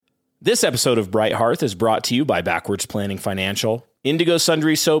This episode of Bright Hearth is brought to you by Backwards Planning Financial, Indigo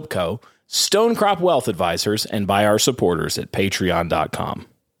Sundry Soap Co., Stonecrop Wealth Advisors, and by our supporters at patreon.com.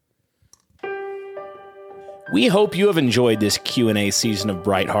 We hope you have enjoyed this Q&A season of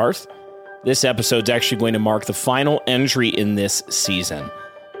Bright Hearth. This episode's actually going to mark the final entry in this season.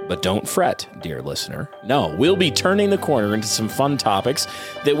 But don't fret, dear listener. No, we'll be turning the corner into some fun topics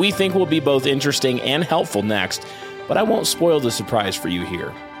that we think will be both interesting and helpful next, but I won't spoil the surprise for you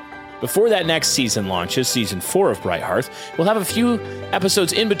here. Before that next season launches, season 4 of Bright Hearth, we'll have a few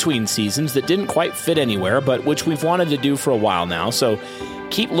episodes in between seasons that didn't quite fit anywhere, but which we've wanted to do for a while now. So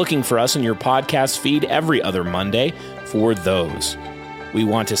keep looking for us in your podcast feed every other Monday for those. We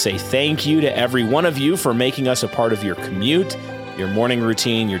want to say thank you to every one of you for making us a part of your commute, your morning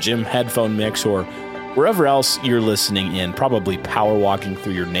routine, your gym headphone mix, or wherever else you're listening in, probably power walking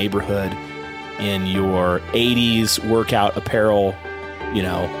through your neighborhood in your 80s workout apparel,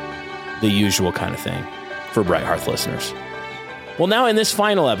 the usual kind of thing for Bright Hearth listeners. Well, now in this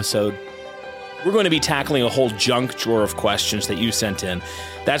final episode, we're going to be tackling a whole junk drawer of questions that you sent in.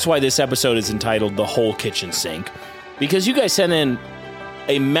 That's why this episode is entitled The Whole Kitchen Sink, because you guys sent in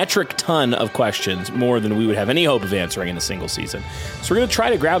a metric ton of questions, more than we would have any hope of answering in a single season. So we're going to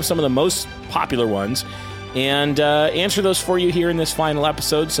try to grab some of the most popular ones and answer those for you here in this final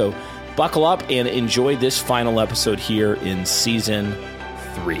episode. So buckle up and enjoy this final episode here in season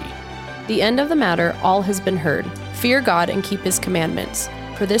 3. The end of the matter, all has been heard. Fear God and keep his commandments,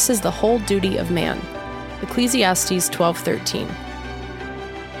 for this is the whole duty of man. Ecclesiastes 12:13.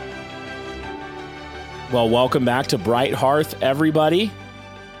 Well, welcome back to Bright Hearth, everybody.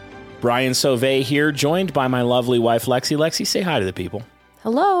 Brian Sauvé here, joined by my lovely wife, Lexi. Lexi, say hi to the people.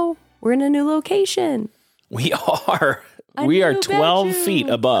 Hello. We're in a new location. We are. We are 12 feet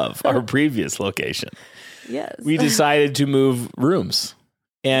above our previous location. Yes. We decided to move rooms.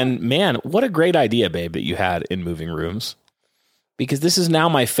 And man, what a great idea, babe, that you had in moving rooms. Because this is now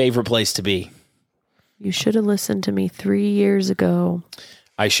my favorite place to be. You should have listened to me 3 years ago.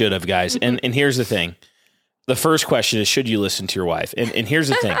 I should have, guys. And here's the thing. The first question is, should you listen to your wife? And here's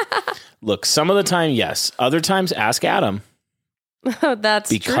the thing. Look, some of the time, yes. Other times, ask Adam.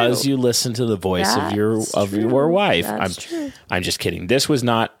 That's because true. You listen to the voice of your wife. I'm just kidding. This was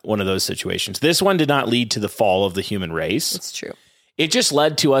not one of those situations. This one did not lead to the fall of the human race. It's true. It just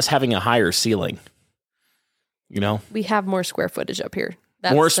led to us having a higher ceiling. We have more square footage up here.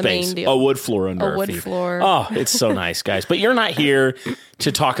 That's more the space. Main deal. A wood floor under our feet. Floor. Oh, it's so nice, guys. But you're not here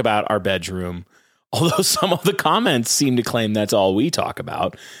to talk about our bedroom. Although some of the comments seem to claim that's all we talk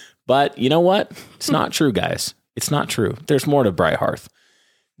about. But you know what? It's not true, guys. It's not true. There's more to Bright Hearth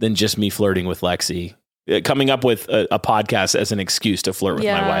than just me flirting with Lexi, coming up with a podcast as an excuse to flirt with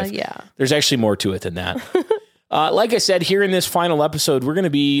my wife. Yeah. There's actually more to it than that. Like I said, here in this final episode, we're going to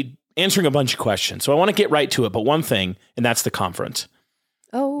be answering a bunch of questions. So I want to get right to it. But one thing, and that's the conference.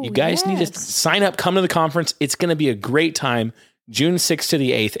 Oh, you guys need to sign up, come to the conference. It's going to be a great time, June 6th to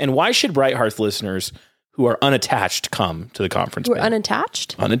the 8th. And why should Bright Hearth listeners who are unattached come to the conference? Who are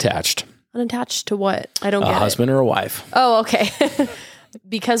unattached? Unattached. Unattached to what? I don't get it. A husband or a wife. Oh, okay.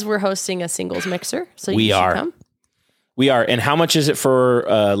 Because we're hosting a singles mixer. So you should come. We are. And how much is it for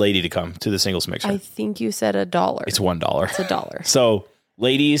a lady to come to the singles mixer? I think you said $1. It's $1. It's $1. So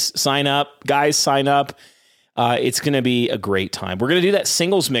ladies, sign up. Guys, sign up. It's going to be a great time. We're going to do that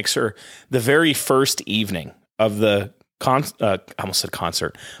singles mixer the very first evening of the I almost said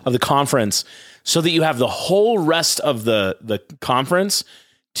concert, of the conference, so that you have the whole rest of the conference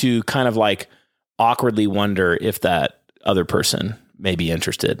to kind of like awkwardly wonder if that other person may be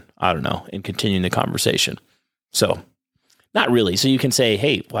interested, I don't know, in continuing the conversation. So not really. So you can say,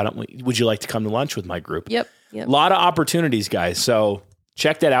 hey, would you like to come to lunch with my group? Yep. A lot of opportunities, guys. So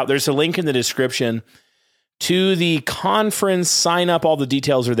check that out. There's a link in the description to the conference. Sign up. All the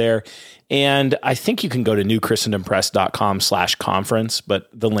details are there. And I think you can go to newchristendompress.com/conference, but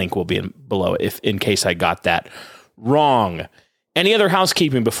the link will be below if in case I got that wrong. Any other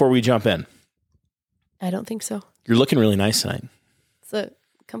housekeeping before we jump in? I don't think so. You're looking really nice tonight. It's a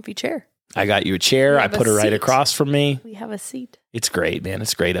comfy chair. I got you a chair. I put her right across from me. We have a seat. It's great, man.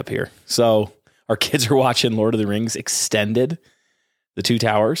 It's great up here. So our kids are watching Lord of the Rings Extended, The Two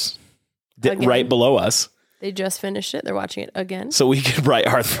Towers, right below us. They just finished it. They're watching it again. So we could Bright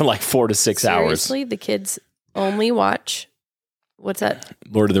Hearth for like 4 to 6 hours. Seriously, the kids only watch, what's that?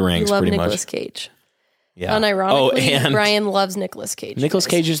 Lord of the Rings, pretty much. Nicolas Cage. Yeah. Unironically, Brian loves Nicolas Cage. Nicolas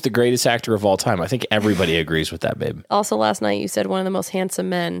Cage is the greatest actor of all time. I think everybody agrees with that, babe. Also, last night you said one of the most handsome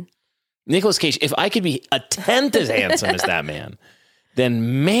men. Nicolas Cage, if I could be a tenth as handsome as that man,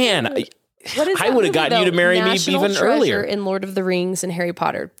 then man, What is I would have gotten you to marry me even earlier. In Lord of the Rings and Harry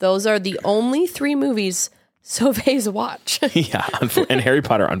Potter. Those are the only 3 movies Sauvé's watch. Yeah, and Harry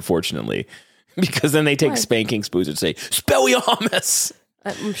Potter, unfortunately, because then they take spanking spoons and say, Spelliamus.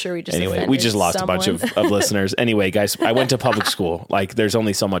 I'm sure we just anyway, we just lost someone. a bunch of listeners. Anyway, guys, I went to public school. Like, there's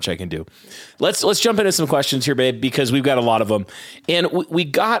only so much I can do. Let's jump into some questions here, babe, because we've got a lot of them. And we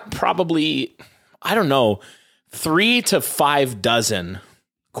got probably, I don't know, 3 to 5 dozen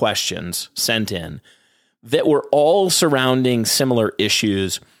questions sent in that were all surrounding similar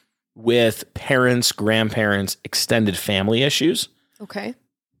issues with parents, grandparents, extended family issues. Okay.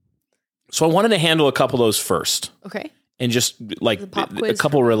 So I wanted to handle a couple of those first. Okay. And just like a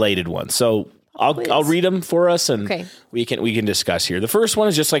couple related ones. So I'll read them for us and we can discuss here. The first one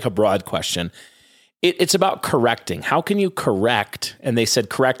is just like a broad question. It's about correcting. How can you correct? And they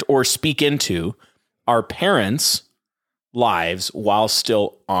said correct or speak into our parents' lives while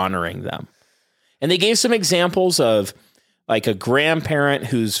still honoring them. And they gave some examples of like a grandparent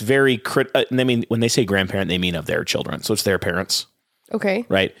who's very I mean, when they say grandparent, they mean of their children. So it's their parents. Okay.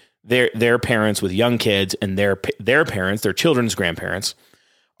 Right. Their parents with young kids and their parents, their children's grandparents,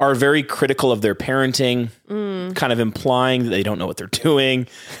 are very critical of their parenting, kind of implying that they don't know what they're doing.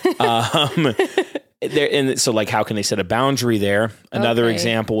 And so like, how can they set a boundary there? Another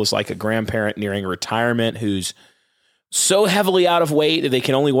example was like a grandparent nearing retirement who's so heavily out of weight that they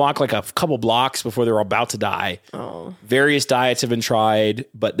can only walk like a couple blocks before they're about to die. Oh. Various diets have been tried,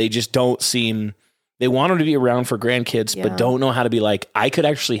 but they just don't seem, they want them to be around for grandkids, but don't know how to be like, I could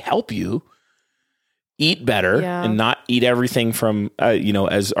actually help you eat better and not eat everything from,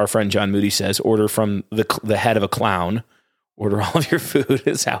 as our friend John Moody says, order from the head of a clown, order all of your food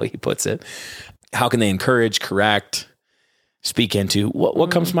is how he puts it. How can they encourage, correct, speak into? What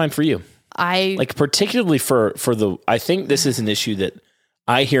comes to mind for you? I like particularly for I think this is an issue that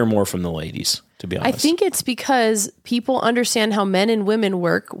I hear more from the ladies, to be honest. I think it's because people understand how men and women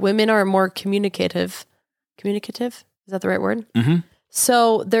work. Women are more communicative. Communicative? Is that the right word? Mm-hmm.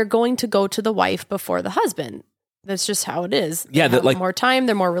 So they're going to go to the wife before the husband. That's just how it is. Yeah, they have more time.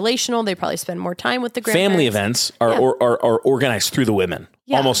 They're more relational. They probably spend more time with the grandparents. Family events are organized through the women,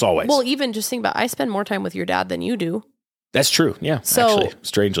 almost always. Well, even just think about, I spend more time with your dad than you do. That's true. Yeah, so, actually,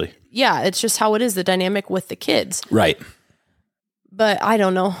 strangely. Yeah, it's just how it is, the dynamic with the kids. Right. But I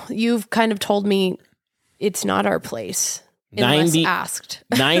don't know. You've kind of told me it's not our place unless asked.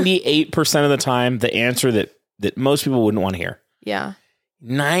 98% of the time, the answer that most people wouldn't want to hear. Yeah.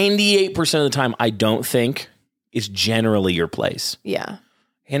 98% of the time, I don't think is generally your place. Yeah.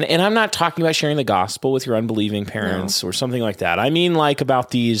 And I'm not talking about sharing the gospel with your unbelieving parents or something like that. I mean, like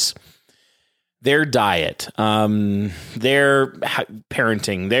about their diet, their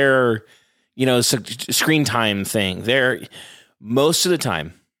parenting, their, screen time thing. Most of the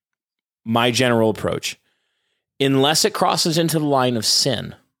time, my general approach, unless it crosses into the line of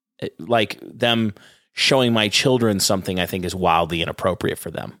sin, like them showing my children something I think is wildly inappropriate for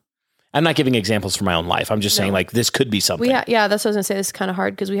them. I'm not giving examples from my own life. I'm just saying like this could be something. That's what I was going to say. This is kind of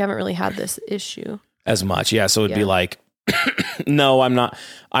hard because we haven't really had this issue as much. Yeah. So it'd be like, no, I'm not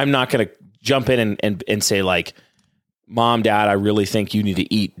going to jump in and say like, Mom, Dad, I really think you need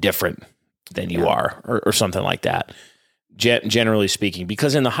to eat different than you are or something like that. Generally speaking,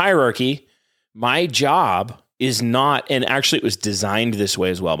 because in the hierarchy, my job is not, and actually it was designed this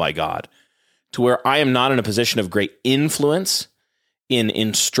way as well by God, to where I am not in a position of great influence in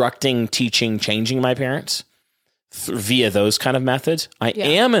instructing, teaching, changing my parents via those kind of methods. I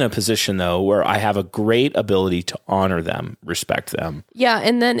am in a position though, where I have a great ability to honor them, respect them. Yeah.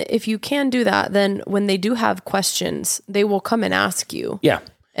 And then if you can do that, then when they do have questions, they will come and ask you. Yeah.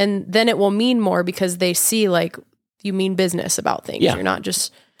 And then it will mean more because they see like you mean business about things. Yeah. You're not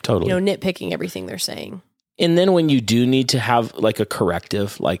just nitpicking everything they're saying. And then when you do need to have like a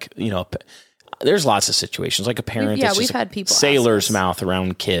corrective, like, there's lots of situations like a parent that's just we've had people sailor's mouth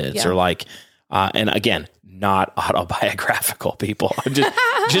around kids or like, and again, not autobiographical people. I'm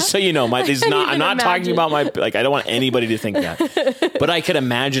just so you know, I'm not talking about I don't want anybody to think that, but I could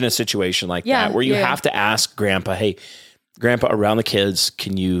imagine a situation like that where you have to ask grandpa, hey, Grandpa, around the kids,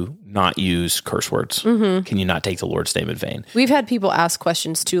 can you not use curse words? Mm-hmm. Can you not take the Lord's name in vain? We've had people ask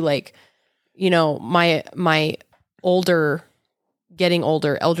questions too, like, my getting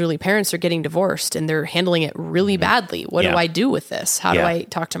older elderly parents are getting divorced and they're handling it really badly. What do I do with this? How do I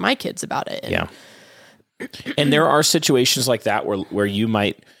talk to my kids about it? And there are situations like that where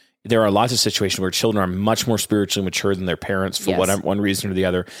there are lots of situations where children are much more spiritually mature than their parents for one reason or the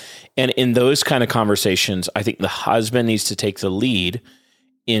other. And in those kind of conversations, I think the husband needs to take the lead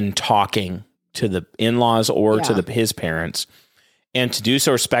in talking to the in-laws or to his parents and to do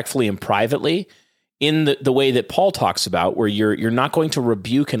so respectfully and privately in the way that Paul talks about, where you're not going to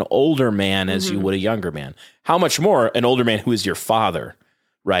rebuke an older man as you would a younger man. How much more an older man who is your father,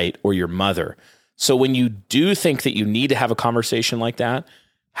 right? Or your mother. So when you do think that you need to have a conversation like that,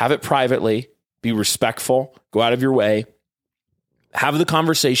 have it privately, be respectful, go out of your way, have the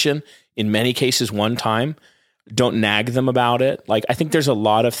conversation, in many cases one time. Don't nag them about it. Like, I think there's a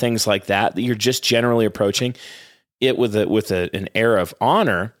lot of things like that you're just generally approaching it with an air of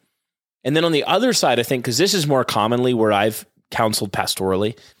honor. And then on the other side, I think, because this is more commonly where I've counseled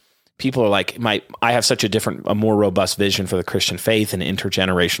pastorally, people are like, I have such a more robust vision for the Christian faith and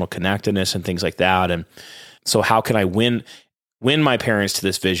intergenerational connectedness and things like that. And so how can I win my parents to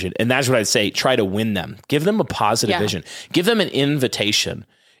this vision? And that's what I'd say. Try to win them. Give them a positive vision. Give them an invitation.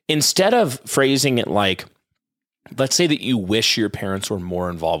 Instead of phrasing it like, let's say that you wish your parents were more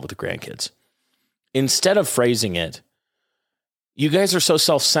involved with the grandkids. Instead of phrasing it, you guys are so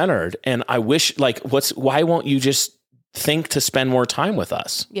self-centered, and I wish, why won't you just think to spend more time with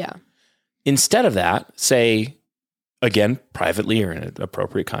us? Yeah. Instead of that, say, again, privately or in an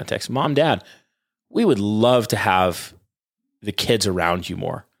appropriate context, Mom, Dad, we would love to have the kids around you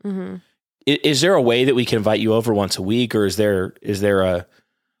more. Mm-hmm. Is there a way that we can invite you over once a week, or is there a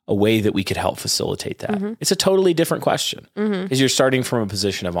way that we could help facilitate that? Mm-hmm. It's a totally different question, because you're starting from a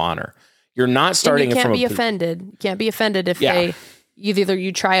position of honor. You're not starting from offended. You can't be offended if they either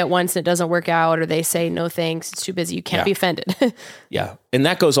you try it once and it doesn't work out, or they say no thanks, it's too busy. You can't be offended. Yeah, and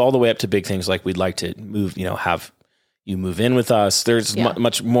that goes all the way up to big things like we'd like to move. Have you move in with us. There's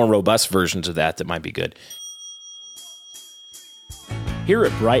much more robust versions of that might be good. Here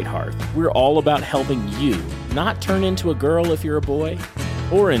at Bright Hearth, we're all about helping you not turn into a girl if you're a boy,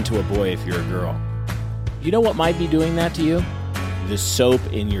 or into a boy if you're a girl. You know what might be doing that to you? The soap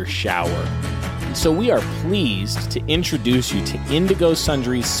in your shower. And so we are pleased to introduce you to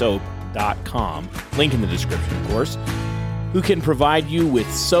IndigoSundrySoap.com, link in the description, of course, who can provide you with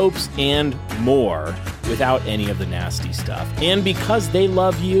soaps and more without any of the nasty stuff. And because they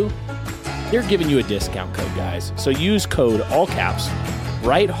love you, they're giving you a discount code, guys. So use code, all caps,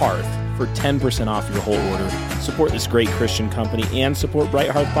 Bright Hearth, for 10% off your whole order. Support this great Christian company and support Bright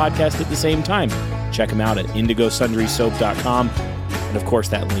Hearth Podcast at the same time. Check them out at IndigoSundrySoap.com. And of course,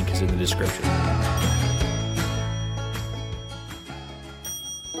 that link is in the description.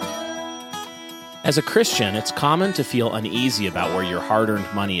 As a Christian, it's common to feel uneasy about where your hard-earned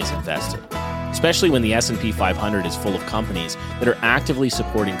money is invested, especially when the S&P 500 is full of companies that are actively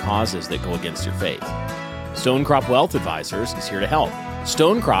supporting causes that go against your faith. Stonecrop Wealth Advisors is here to help.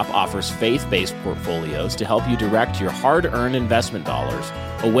 Stonecrop offers faith-based portfolios to help you direct your hard-earned investment dollars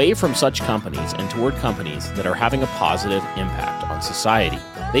away from such companies and toward companies that are having a positive impact on society.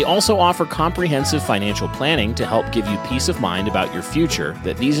 They also offer comprehensive financial planning to help give you peace of mind about your future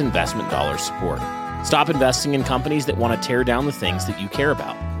that these investment dollars support. Stop investing in companies that want to tear down the things that you care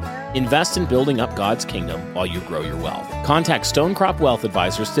about. Invest in building up God's kingdom while you grow your wealth. Contact Stonecrop Wealth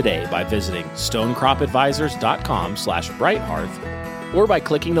Advisors today by visiting stonecropadvisors.com/brighthearth or by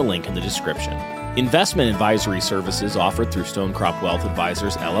clicking the link in the description. Investment advisory services offered through Stonecrop Wealth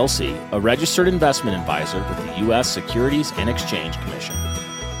Advisors, LLC, a registered investment advisor with the U.S. Securities and Exchange Commission.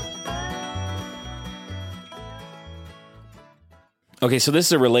 Okay, so this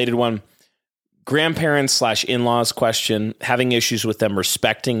is a related one. Grandparents/in-laws question, having issues with them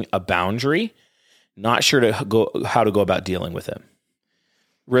respecting a boundary, not sure how to go about dealing with it.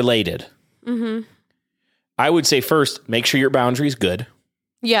 Related. Mm-hmm. I would say first, make sure your boundary is good.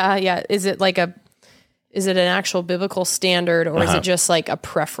 Yeah. Is it an actual biblical standard, or is it just like a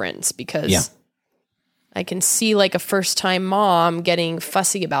preference? Because I can see like a first-time mom getting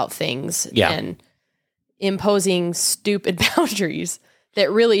fussy about things and imposing stupid boundaries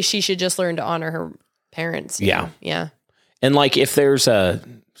that really she should just learn to honor her parents. Yeah. Yeah. And like if there's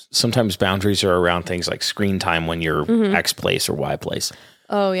sometimes boundaries are around things like screen time when you're X place or Y place.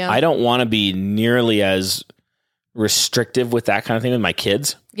 Oh, yeah. I don't want to be nearly as restrictive with that kind of thing with my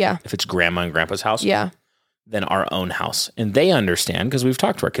kids. Yeah. If it's grandma and grandpa's house. Yeah. Than our own house. And they understand, because we've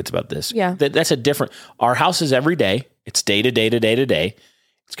talked to our kids about this. Yeah. That's our house is every day. It's day to day to day to day.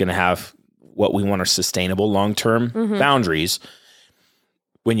 It's going to have what we want are sustainable long-term boundaries.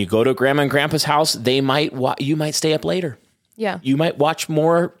 When you go to grandma and grandpa's house, you might stay up later. Yeah. You might watch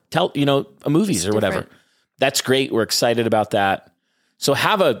more movies or whatever. That's great. We're excited about that. So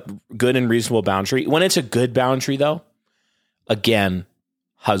have a good and reasonable boundary. When it's a good boundary, though, again,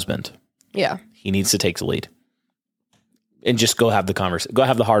 husband. Yeah. He needs to take the lead. And just go have the conversation. Go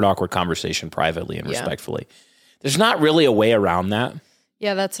have the hard, awkward conversation privately and respectfully. There's not really a way around that.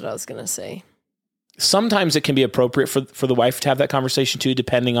 Yeah, that's what I was going to say. sometimes it can be appropriate for the wife to have that conversation too,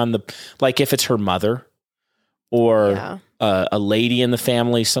 depending on like if it's her mother or a lady in the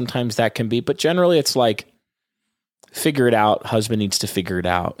family, sometimes that can be, but generally it's like, figure it out. Husband needs to figure it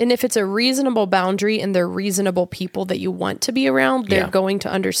out. And if it's a reasonable boundary and they're reasonable people that you want to be around, they're going to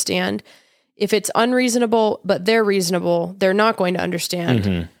understand. If it's unreasonable, but they're reasonable, they're not going to understand.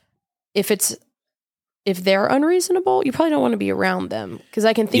 Mm-hmm. If they're unreasonable, you probably don't want to be around them, because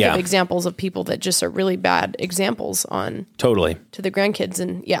I can think of examples of people that just are really bad examples on to the grandkids.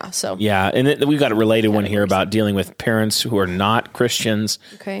 And and we've got a related one here about dealing with parents who are not Christians.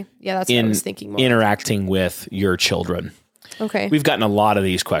 Okay. Yeah, that's what I was thinking more. Interacting with your children. Okay. We've gotten a lot of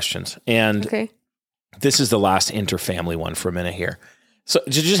these questions, and this is the last interfamily one for a minute here. So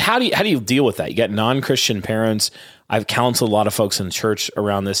just how do you deal with that? You got non-Christian parents. I've counseled a lot of folks in church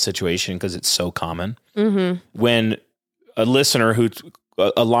around this situation because it's so common. Mm-hmm. When a listener who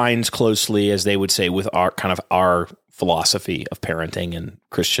aligns closely, as they would say, with our philosophy of parenting and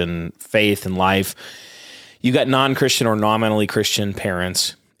Christian faith and life, you got non-Christian or nominally Christian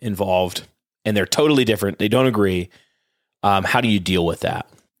parents involved, and they're totally different. They don't agree. How do you deal with that?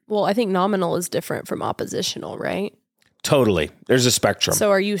 Well, I think nominal is different from oppositional, right? Totally. There's a spectrum.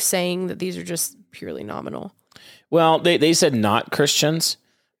 So are you saying that these are just purely nominal? Well, they said not Christians,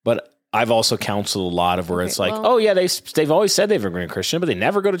 but I've also counseled a lot of where it's like, they've always said they've been a Christian, but they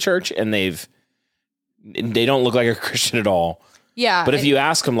never go to church, and they don't look like a Christian at all. Yeah. But if you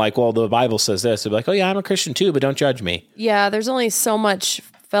ask them like, well, the Bible says this, they'll be like, oh yeah, I'm a Christian too, but don't judge me. Yeah. There's only so much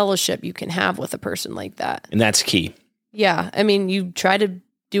fellowship you can have with a person like that. And that's key. Yeah. I mean, you try to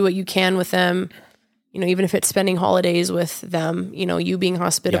do what you can with them, even if it's spending holidays with them, you being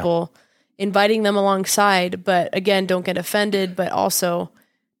hospitable, inviting them alongside, but again, don't get offended, but also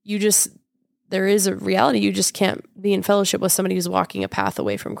there is a reality. You just can't be in fellowship with somebody who's walking a path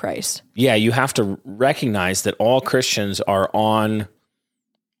away from Christ. Yeah. You have to recognize that all Christians are on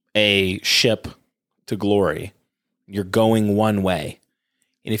a ship to glory. You're going one way.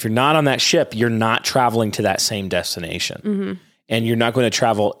 And if you're not on that ship, you're not traveling to that same destination. Mm-hmm. And you're not going to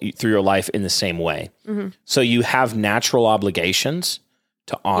travel through your life in the same way. Mm-hmm. So you have natural obligations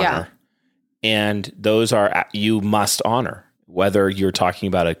to honor. And those are, you must honor, whether you're talking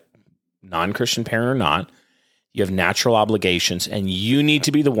about a non-Christian parent or not. You have natural obligations, and you need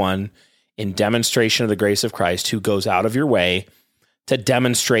to be the one in demonstration of the grace of Christ who goes out of your way to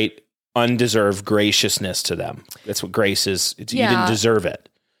demonstrate undeserved graciousness to them. That's what grace is. You didn't deserve it.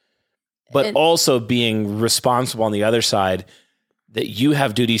 But also being responsible on the other side, that you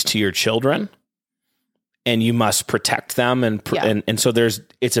have duties to your children and you must protect them. And so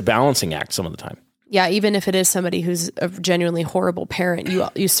it's a balancing act some of the time. Yeah. Even if it is somebody who's a genuinely horrible parent,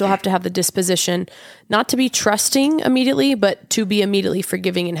 you still have to have the disposition, not to be trusting immediately, but to be immediately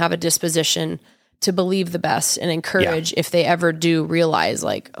forgiving and have a disposition to believe the best and encourage if they ever do realize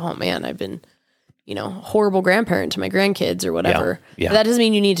like, oh man, I've been, horrible grandparent to my grandkids or whatever. Yeah. But that doesn't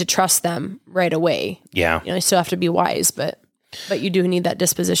mean you need to trust them right away. Yeah. You still have to be wise, but you do need that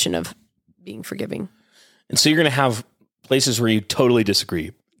disposition of being forgiving. And so you're going to have places where you totally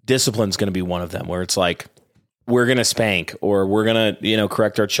disagree. Discipline's going to be one of them, where it's like, we're going to spank, or we're going to,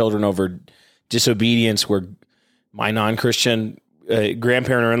 correct our children over disobedience, where my non-Christian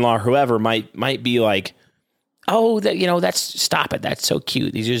grandparent or in-law, or whoever might be like, oh, stop it. That's so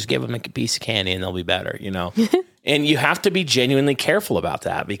cute. You just give them a piece of candy and they'll be better, And you have to be genuinely careful about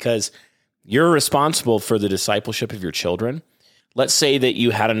that, because you're responsible for the discipleship of your children. Let's say that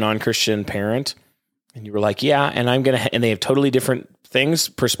you had a non-Christian parent and you were like, and they have totally different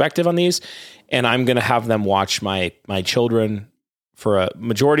perspective on these, and I'm going to have them watch my children for a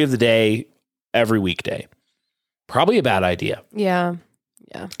majority of the day, every weekday. Probably a bad idea. Yeah.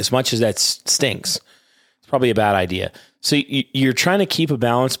 Yeah. As much as that stinks, it's probably a bad idea. So you're trying to keep a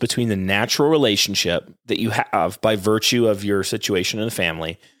balance between the natural relationship that you have by virtue of your situation in the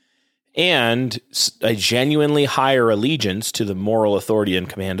family and a genuinely higher allegiance to the moral authority and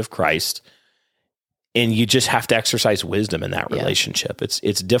command of Christ. And you just have to exercise wisdom in that relationship. It's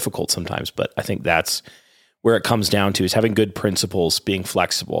difficult sometimes, but I think that's where it comes down to, is having good principles, being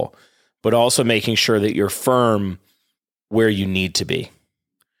flexible, but also making sure that you're firm where you need to be.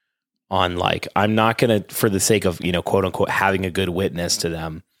 On like, I'm not going to, for the sake of, quote unquote, having a good witness to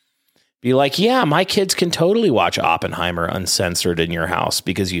them, be like, yeah, my kids can totally watch Oppenheimer uncensored in your house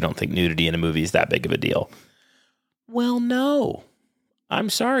because you don't think nudity in a movie is that big of a deal. Well, no, I'm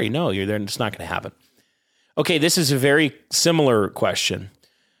sorry. No, it's not going to happen. Okay, this is a very similar question.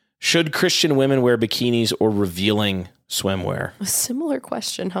 Should Christian women wear bikinis or revealing swimwear? A similar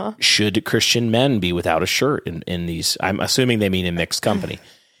question, huh? Should Christian men be without a shirt in these? I'm assuming they mean in mixed company.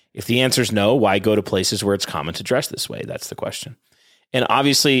 If the answer is no, why go to places where it's common to dress this way? That's the question. And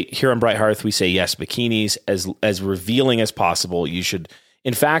obviously, here on Bright Hearth, we say yes, bikinis, as revealing as possible. You should,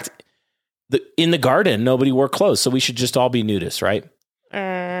 in fact, in the garden, nobody wore clothes, so we should just all be nudists, right?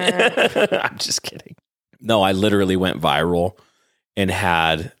 I'm just kidding. No, I literally went viral and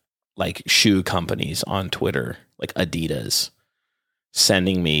had like shoe companies on Twitter, like Adidas,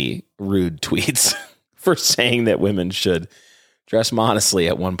 sending me rude tweets for saying that women should dress modestly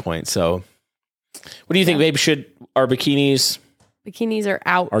at one point. So what do you think, babe? Our bikinis are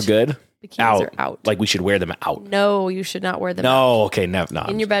out. Are good? Bikinis are out. Like we should wear them out. No, you should not wear them out. No, okay, no.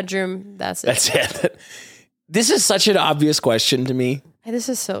 In your bedroom, that's it. That's it. This is such an obvious question to me. This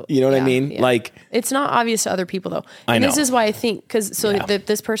is so... You know what I mean? Yeah. Like... It's not obvious to other people, though. I know. This is why I think... Because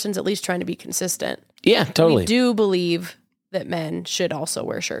this person's at least trying to be consistent. Yeah, totally. We do believe that men should also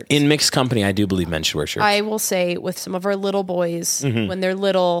wear shirts. In mixed company, I do believe men should wear shirts. I will say with some of our little boys, when they're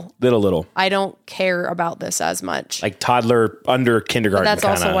little, I don't care about this as much. Like toddler, under kindergarten. But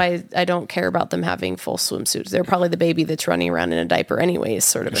that's also why I don't care about them having full swimsuits. They're probably the baby that's running around in a diaper anyways,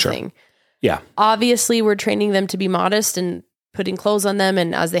 sort of a thing. Yeah. Obviously, we're training them to be modest and putting clothes on them.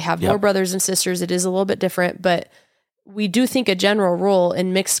 And as they have more brothers and sisters, it is a little bit different. But we do think a general rule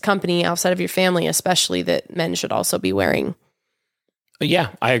in mixed company outside of your family, especially, that men should also be wearing. Yeah,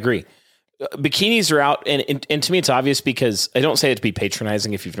 I agree. Bikinis are out. And to me, it's obvious because I don't say it to be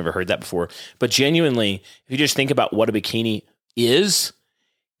patronizing if you've never heard that before. But genuinely, if you just think about what a bikini is,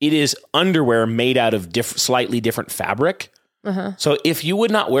 it is underwear made out of slightly different fabric. So if you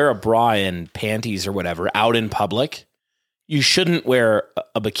would not wear a bra and panties or whatever out in public, you shouldn't wear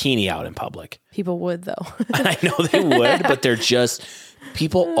a bikini out in public. People would, though. I know they would, but they're just...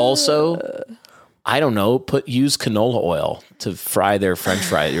 People also, I don't know, use canola oil to fry their French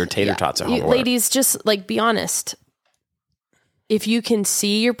fries or tater tots at home. Ladies, just like be honest. If you can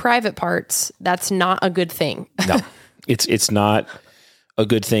see your private parts, that's not a good thing. No, it's not a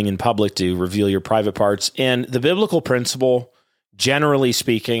good thing in public to reveal your private parts. And the biblical principle, generally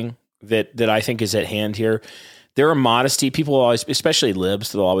speaking, that I think is at hand here, there are modesty. People always, especially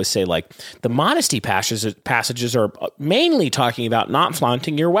libs, they'll always say like the modesty passages are mainly talking about not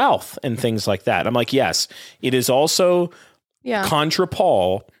flaunting your wealth and things like that. I'm like, yes, it is also contra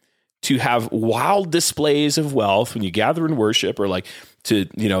Paul to have wild displays of wealth when you gather in worship, or like to,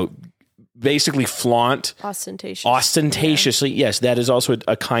 basically flaunt ostentatiously. Yeah. Yes, that is also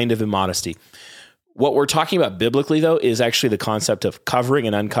a kind of immodesty. What we're talking about biblically, though, is actually the concept of covering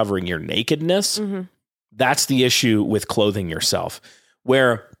and uncovering your nakedness. Mm-hmm. That's the issue with clothing yourself,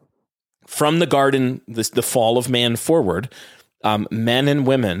 where from the garden, the fall of man forward, men and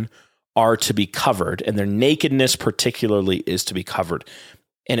women are to be covered, and their nakedness particularly is to be covered.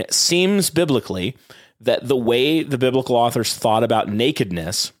 And it seems biblically that the way the biblical authors thought about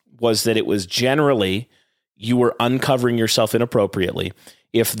nakedness was that it was generally you were uncovering yourself inappropriately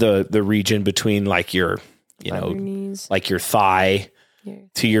if the region between like your knees, like your thigh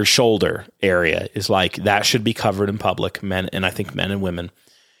to your shoulder area is like that should be covered in public, men, and I think men and women.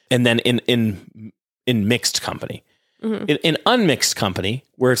 And then in mixed company, in unmixed company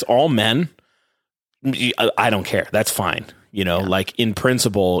where it's all men, I don't care. That's fine. Like in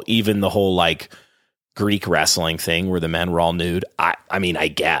principle, even the whole like Greek wrestling thing where the men were all nude. I mean, I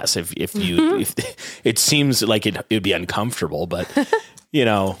guess if it seems like it'd be uncomfortable, but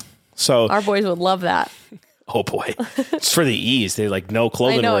so our boys would love that. Oh boy, it's for the ease. They're like no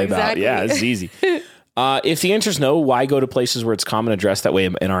clothing to worry about. Yeah, it's easy. If the answer is no, why go to places where it's common to dress that way?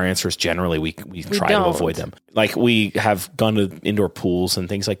 And our answer is generally we try to avoid them. Like we have gone to indoor pools and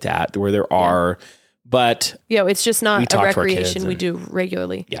things like that where there are, but it's just not a recreation we do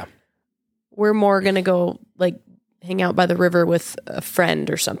regularly. Yeah. We're more going to go like hang out by the river with a friend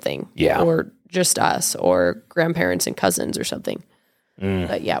or something. Yeah. Or just us or grandparents and cousins or something.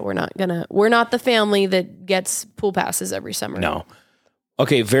 But we're not the family that gets pool passes every summer. No.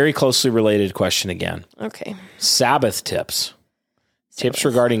 Okay. Very closely related question again. Okay. Sabbath tips. Tips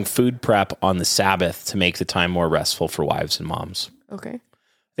regarding food prep on the Sabbath to make the time more restful for wives and moms. Okay. I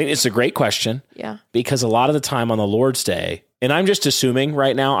think it's a great question. Yeah. Because a lot of the time on the Lord's Day, and I'm just assuming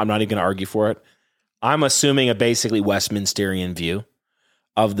right now, I'm not even going to argue for it. I'm assuming a basically Westminsterian view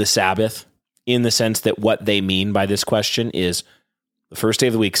of the Sabbath in the sense that what they mean by this question is the first day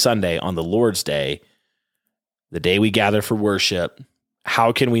of the week, Sunday, on the Lord's Day, the day we gather for worship.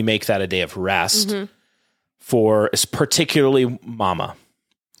 How can we make that a day of rest for particularly mama?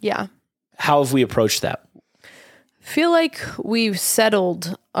 Yeah. How have we approached that? I feel like we've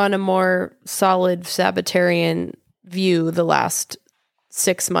settled on a more solid Sabbatarian view the last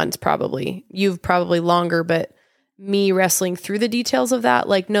 6 months, probably. You've probably longer, but me wrestling through the details of that.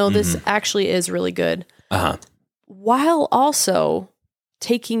 Like, no, this actually is really good. While also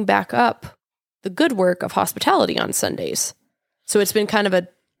taking back up the good work of hospitality on Sundays. So it's been kind of a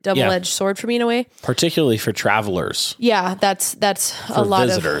double-edged sword for me in a way. Particularly for travelers. Yeah, that's a lot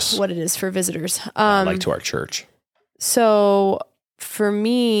visitors. of what it is for visitors. Like to our church. So for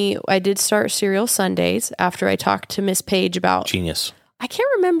me, I did start Cereal Sundays after I talked to Miss Page about... Genius. I can't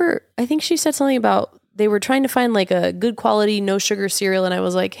remember. I think she said something about they were trying to find like a good quality, no sugar cereal. And I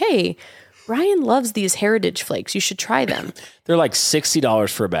was like, hey, Ryan loves these Heritage Flakes. You should try them. They're like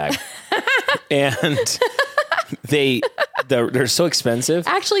 $60 for a bag. And they're so expensive.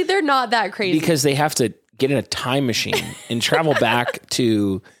 Actually, they're not that crazy. Because they have to get in a time machine and travel back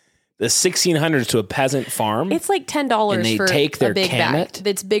to the 1600s to a peasant farm. It's like $10 for take their a big Camet. bag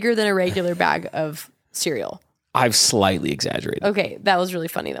that's bigger than a regular bag of cereal. I've slightly exaggerated. Okay, that was really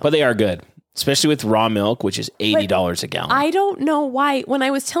funny though. But they are good, especially with raw milk, which is $80 a gallon. I don't know why. When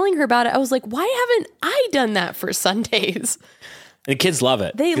I was telling her about it, I was like, why haven't I done that for Sundays? And kids love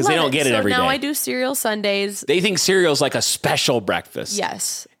it because they don't get it every day. So now I do Cereal Sundays. They think cereal's like a special breakfast.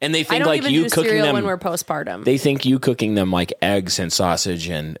 Yes. And they think I don't like even you do cooking cereal them when we're postpartum. They think you cooking them like eggs and sausage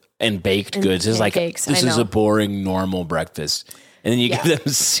and baked goods is like cakes, this is a boring normal breakfast. And then you give them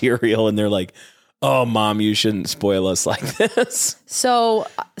cereal and they're like, "Oh, Mom, you shouldn't spoil us like this." So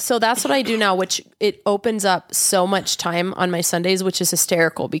that's what I do now, which it opens up so much time on my Sundays, which is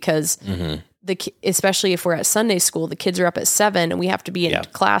hysterical because especially if we're at Sunday school, the kids are up at 7 and we have to be in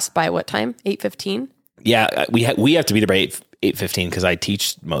class by what time? 8:15? Yeah, we have to be there by 8:15 because I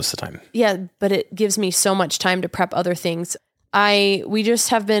teach most of the time. Yeah, but it gives me so much time to prep other things. We just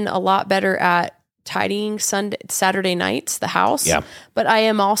have been a lot better at tidying Saturday nights, the house. Yeah. But I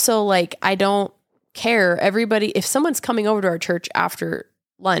am also like, I don't care. Everybody, if someone's coming over to our church after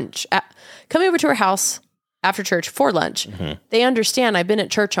lunch, coming over to our house after church for lunch, they understand I've been at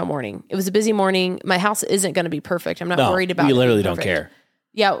church all morning. It was a busy morning. My house isn't going to be perfect. I'm not worried about it. We literally don't care.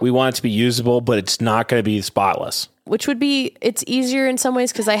 Yeah. We want it to be usable, but it's not going to be spotless. Which would be, it's easier in some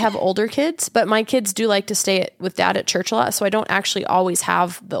ways because I have older kids, but my kids do like to stay with dad at church a lot. So I don't actually always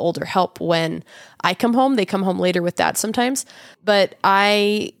have the older help when I come home. They come home later with dad sometimes. But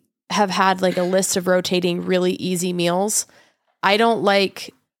I have had like a list of rotating really easy meals. I don't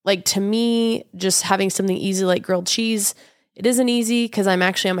like to me, just having something easy like grilled cheese, it isn't easy because I'm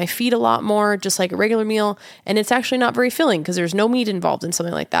actually on my feet a lot more, just like a regular meal. And it's actually not very filling because there's no meat involved in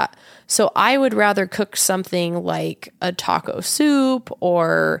something like that. So I would rather cook something like a taco soup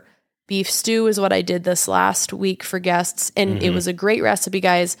or beef stew is what I did this last week for guests. And it was a great recipe,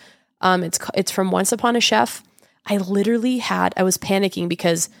 guys. It's from Once Upon a Chef. I was panicking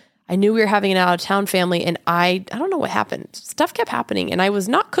because I knew we were having an out-of-town family, and I don't know what happened. Stuff kept happening, and I was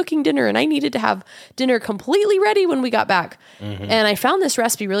not cooking dinner, and I needed to have dinner completely ready when we got back. And I found this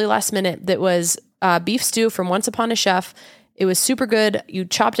recipe really last minute that was beef stew from Once Upon a Chef. It was super good. You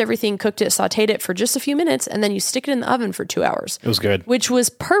chopped everything, cooked it, sauteed it for just a few minutes, and then you stick it in the oven for 2 hours. It was good. Which was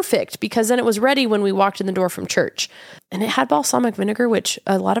perfect because then it was ready when we walked in the door from church. And it had balsamic vinegar, which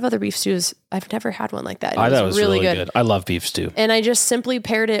a lot of other beef stews, I've never had one like that. I thought it was really good. I love beef stew. And I just simply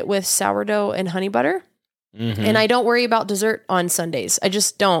paired it with sourdough and honey butter. And I don't worry about dessert on Sundays. I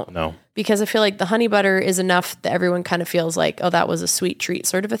just don't. No. Because I feel like the honey butter is enough that everyone kind of feels like, oh, that was a sweet treat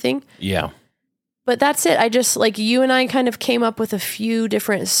sort of a thing. Yeah. But that's it. I just like you and I kind of came up with a few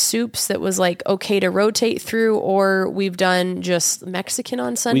different soups that was like okay to rotate through, or we've done just Mexican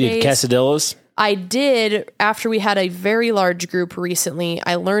on Sundays. We did quesadillas. I did after we had a very large group recently.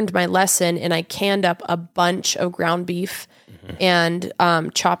 I learned my lesson and I canned up a bunch of ground beef and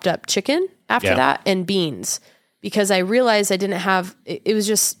chopped up chicken after that and beans because I realized I didn't have, it was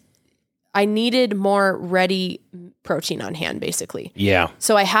just, I needed more ready protein on hand, basically. Yeah.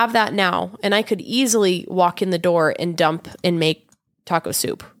 So I have that now, and I could easily walk in the door and dump and make taco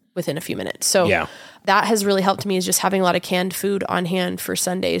soup within a few minutes. So that has really helped me, is just having a lot of canned food on hand for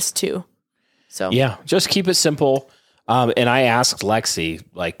Sundays too. So yeah, just keep it simple. And I asked Lexi,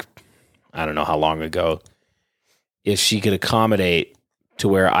 like, I don't know how long ago, if she could accommodate to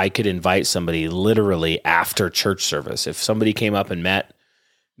where I could invite somebody literally after church service. If somebody came up and met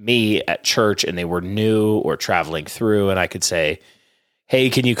me at church and they were new or traveling through, and I could say, hey,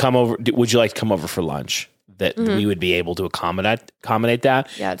 can you come over? Would you like to come over for lunch? That we would be able to accommodate that.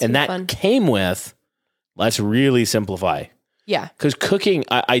 Yeah, it's and that fun. Came with, let's really simplify. Yeah. Because cooking,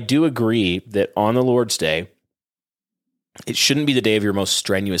 I do agree that on the Lord's Day, it shouldn't be the day of your most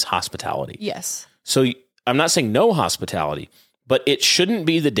strenuous hospitality. Yes. So I'm not saying no hospitality, but it shouldn't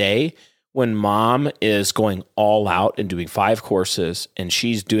be the day when mom is going all out and doing 5 courses and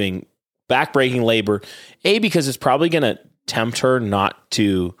she's doing backbreaking labor, because it's probably going to tempt her not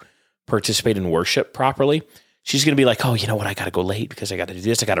to participate in worship properly. She's going to be like, oh, you know what? I got to go late because I got to do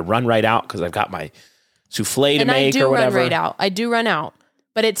this. I got to run right out because I've got my souffle to make or whatever. Run right out. I do run out,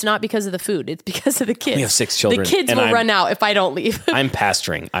 but it's not because of the food. It's because of the kids. We have 6 children. The kids will run out if I don't leave. I'm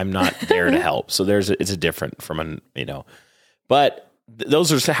pastoring. I'm not there to help. So it's a different from but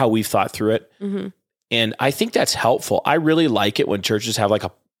those are how we've thought through it. Mm-hmm. And I think that's helpful. I really like it when churches have like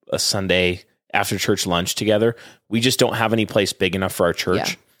a Sunday after church lunch together. We just don't have any place big enough for our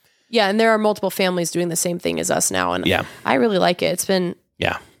church. Yeah, and there are multiple families doing the same thing as us now, and I really like it. It's been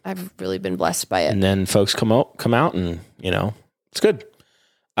I've really been blessed by it. And then folks come out, and it's good.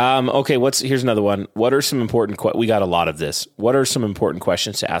 Okay, here's another one. What are some important we got a lot of this. What are some important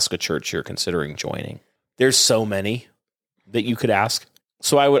questions to ask a church you're considering joining? There's so many that you could ask.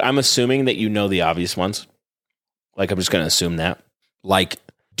 So I'm assuming that you know the obvious ones. Like I'm just going to assume that. Like,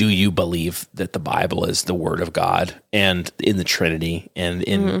 do you believe that the Bible is the Word of God and in the Trinity and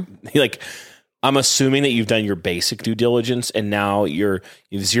in I'm assuming that you've done your basic due diligence and now you've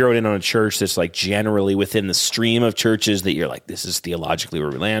zeroed in on a church that's like generally within the stream of churches that you're like, this is theologically where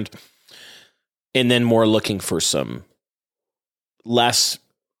we land. And then more looking for some less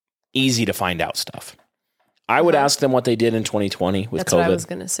easy to find out stuff. I would ask them what they did in 2020 with COVID. That's what I was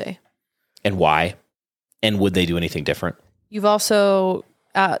going to say. And why? And would they do anything different? You've also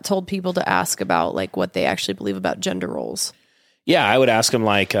told people to ask about like what they actually believe about gender roles. Yeah, I would ask them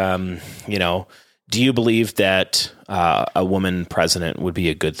like, do you believe that a woman president would be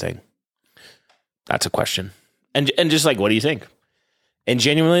a good thing? That's a question. And just like, what do you think? And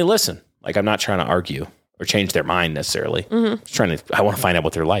genuinely listen. Like, I'm not trying to argue or change their mind necessarily. Mm-hmm. I want to find out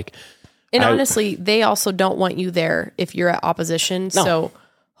what they're like. And honestly, they also don't want you there if you're at opposition. No. So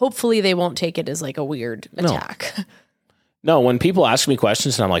hopefully they won't take it as like a weird attack. No, when people ask me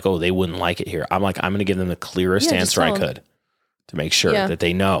questions and I'm like, oh, they wouldn't like it here. I'm like, I'm going to give them the clearest answer I could to make sure that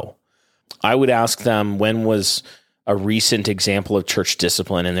they know. I would ask them, when was a recent example of church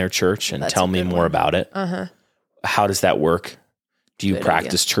discipline in their church, and tell me more about it. Uh-huh. How does that work? Do you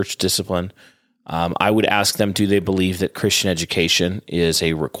practice church discipline? I would ask them, do they believe that Christian education is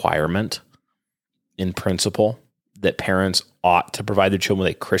a requirement in principle, that parents ought to provide their children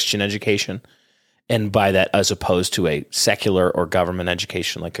with a Christian education? And by that, as opposed to a secular or government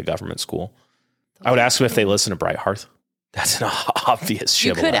education, like a government school. I would ask them if they listen to Bright Hearth. That's an obvious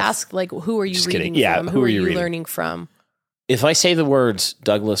shibboleth. You could ask, like, who are you reading from? Who are you learning from? If I say the words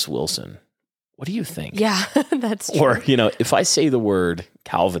Douglas Wilson, what do you think? Yeah, that's true. Or, if I say the word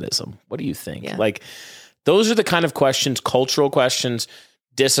Calvinism, what do you think? Yeah. Like, those are the kind of questions, cultural questions,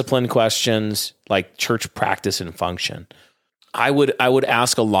 discipline questions, like church practice and function. I would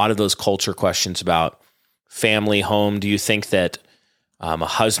ask a lot of those culture questions about family, home. Do you think that a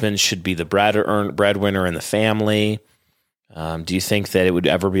husband should be the breadwinner in the family? Do you think that it would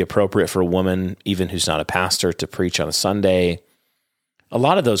ever be appropriate for a woman, even who's not a pastor, to preach on a Sunday? A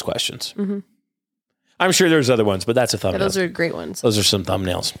lot of those questions. Mm-hmm. I'm sure there's other ones, but that's a thumbnail. Yeah, those are great ones. Those are some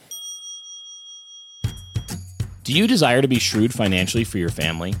thumbnails. Do you desire to be shrewd financially for your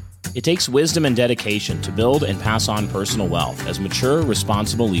family? It takes wisdom and dedication to build and pass on personal wealth, as mature,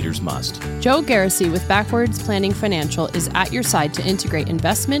 responsible leaders must. Joe Garrissey with Backwards Planning Financial is at your side to integrate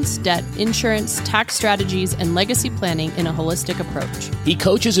investments, debt, insurance, tax strategies, and legacy planning in a holistic approach. He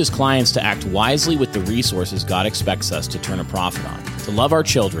coaches his clients to act wisely with the resources God expects us to turn a profit on, to love our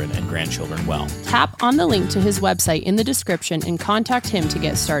children and grandchildren well. Tap on the link to his website in the description and contact him to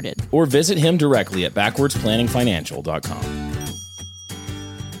get started. Or visit him directly at backwardsplanningfinancial.com.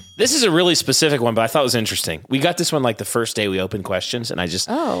 This is a really specific one, but I thought it was interesting. We got this one like the first day we opened questions, and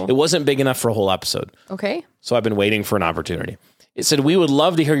it wasn't big enough for a whole episode. Okay. So I've been waiting for an opportunity. It said, we would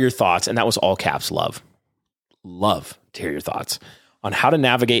love to hear your thoughts, and that was all caps, love. Love to hear your thoughts on how to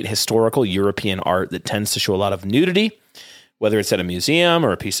navigate historical European art that tends to show a lot of nudity, whether it's at a museum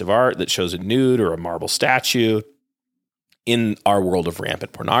or a piece of art that shows a nude or a marble statue in our world of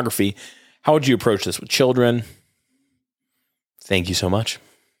rampant pornography. How would you approach this with children? Thank you so much.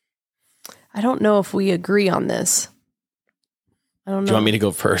 I don't know if we agree on this. I don't know. Do you want me to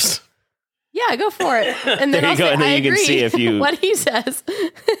go first? Yeah, go for it. And then there you go. And then you can see if you... what he says.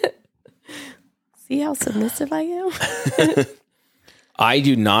 See how submissive I am? I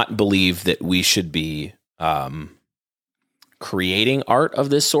do not believe that we should be creating art of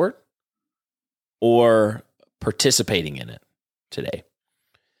this sort or participating in it today.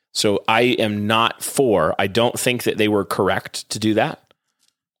 So I am not I don't think that they were correct to do that.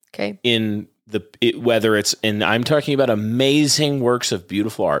 Okay. Whether it's I'm talking about amazing works of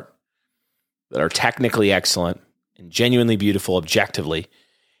beautiful art that are technically excellent and genuinely beautiful objectively,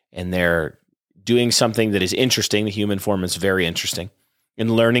 and they're doing something that is interesting. The human form is very interesting,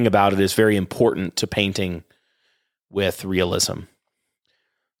 and learning about it is very important to painting with realism.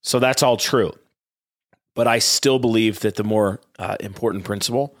 So that's all true. But I still believe that the more important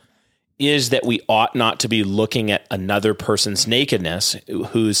principle is that we ought not to be looking at another person's nakedness,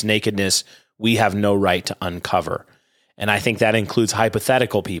 whose nakedness we have no right to uncover. And I think that includes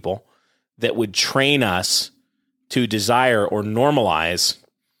hypothetical people that would train us to desire or normalize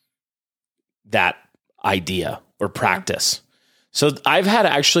that idea or practice. So I've had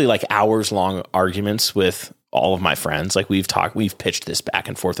actually like hours long arguments with all of my friends. Like we've pitched this back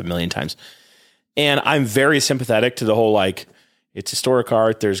and forth a million times. And I'm very sympathetic to the whole, like, it's historic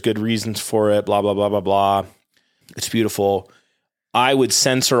art. There's good reasons for it, blah, blah, blah, blah, blah. It's beautiful. I would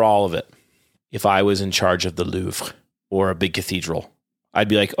censor all of it if I was in charge of the Louvre or a big cathedral. I'd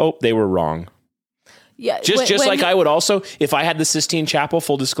be like, oh, they were wrong. Yeah, just like I would also, if I had the Sistine Chapel,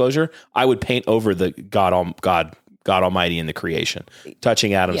 full disclosure, I would paint over the God Almighty in the creation,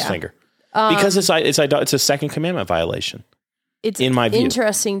 touching Adam's finger, because it's a second commandment violation. It's in my view.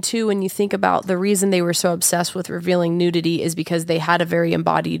 Interesting too when you think about the reason they were so obsessed with revealing nudity is because they had a very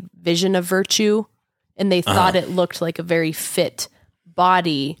embodied vision of virtue, and they thought it looked like a very fit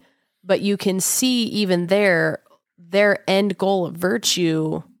body. But you can see even their end goal of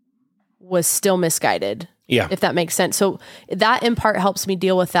virtue was still misguided. Yeah. If that makes sense. So that in part helps me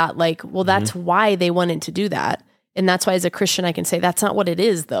deal with that. Like, well, that's why they wanted to do that. And that's why as a Christian, I can say that's not what it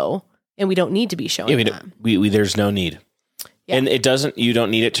is though. And we don't need to be showing that. There's no need. Yeah. And you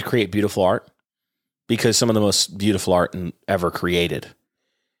don't need it to create beautiful art, because some of the most beautiful art ever created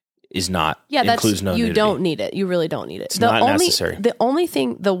is not, includes no nudity. You don't need it. You really don't need it. It's not necessary.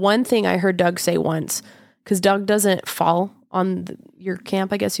 The one thing I heard Doug say once, because Doug doesn't fall on your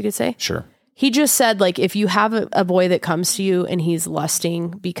camp, I guess you could say. Sure. He just said, like, if you have a boy that comes to you and he's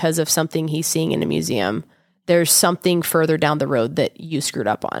lusting because of something he's seeing in a museum, there's something further down the road that you screwed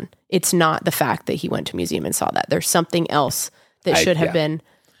up on. It's not the fact that he went to a museum and saw that. There's something else that should have been.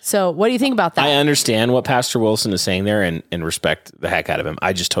 So what do you think about that? I understand what Pastor Wilson is saying there and respect the heck out of him.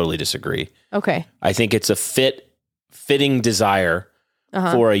 I just totally disagree. Okay. I think it's a fitting desire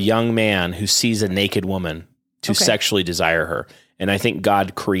for a young man who sees a naked woman to sexually desire her. And I think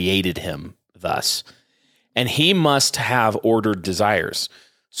God created him thus. And he must have ordered desires.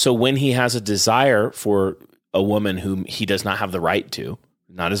 So when he has a desire for a woman whom he does not have the right to,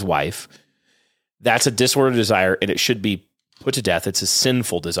 not his wife, that's a disordered desire, and it should be put to death. It's a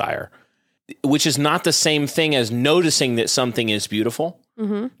sinful desire, which is not the same thing as noticing that something is beautiful.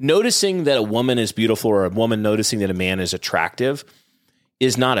 Mm-hmm. Noticing that a woman is beautiful, or a woman noticing that a man is attractive,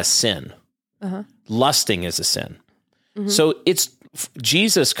 is not a sin. Lusting is a sin. Mm-hmm. So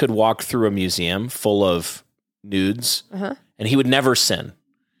Jesus could walk through a museum full of nudes and he would never sin.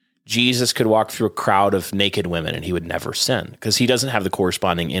 Jesus could walk through a crowd of naked women and he would never sin, because he doesn't have the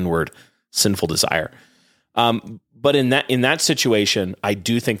corresponding inward sinful desire. But in that situation, I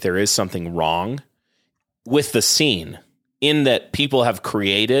do think there is something wrong with the scene, in that people have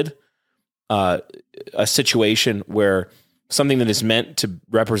created a situation where something that is meant to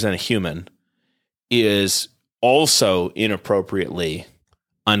represent a human is also inappropriately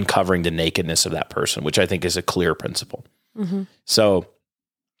uncovering the nakedness of that person, which I think is a clear principle. Mm-hmm. So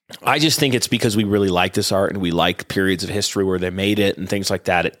I just think it's because we really like this art and we like periods of history where they made it and things like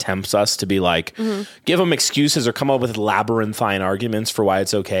that. It tempts us to be like, give them excuses or come up with labyrinthine arguments for why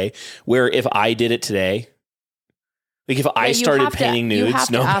it's okay. Where if I did it today, like if I started painting nudes, you have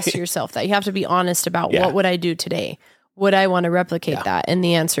to ask yourself that. You have to be honest about what would I do today? Would I want to replicate that? And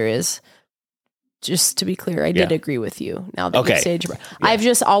the answer is, just to be clear, I did agree with you. Now that you say, I've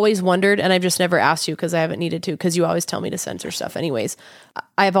just always wondered, and I've just never asked you because I haven't needed to, because you always tell me to censor stuff anyways.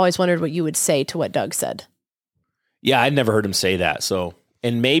 I've always wondered what you would say to what Doug said. Yeah, I'd never heard him say that. So,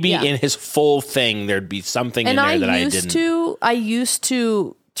 and maybe in his full thing, there'd be something in there that I didn't. I used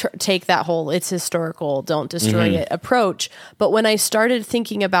to take that whole "it's historical, don't destroy it" approach. But when I started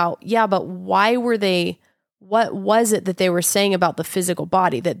thinking about, but why were they? What was it that they were saying about the physical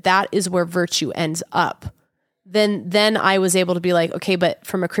body, that is where virtue ends up? Then I was able to be like, okay, but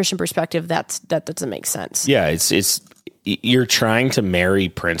from a Christian perspective, that doesn't make sense. Yeah, it's you're trying to marry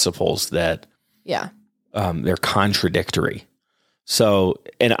principles that they're contradictory. So,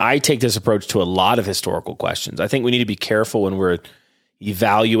 and I take this approach to a lot of historical questions. I think we need to be careful when we're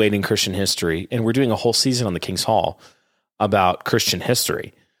evaluating Christian history, and we're doing a whole season on the King's Hall about Christian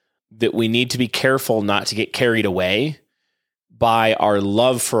history, that we need to be careful not to get carried away by our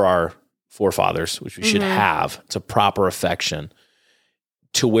love for our forefathers, which we should have. It's a proper affection,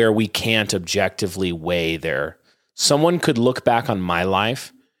 to where we can't objectively weigh someone could look back on my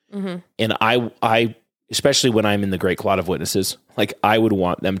life And I, especially when I'm in the great cloud of witnesses, like I would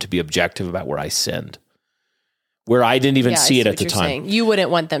want them to be objective about where I sinned, where I didn't even see it at the time. Saying. You wouldn't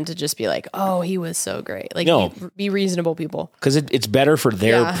want them to just be like, oh, he was so great. Like, no. Be reasonable people. Because it's better for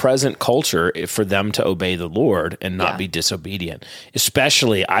their present culture for them to obey the Lord and not be disobedient.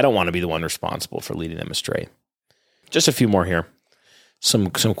 Especially, I don't want to be the one responsible for leading them astray. Just a few more here.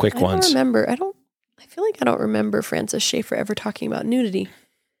 Some quick ones. I feel like I don't remember Francis Schaeffer ever talking about nudity.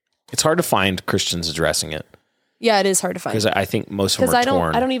 It's hard to find Christians addressing it. Yeah, it is hard to find. Because I think most of them are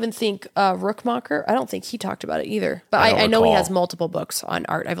torn. I don't even think Rookmacher, I don't think he talked about it either. But I know he has multiple books on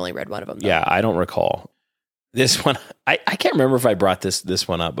art. I've only read one of them, though. Yeah, I don't recall. This one, I can't remember if I brought this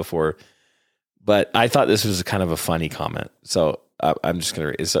one up before, but I thought this was kind of a funny comment. So I'm just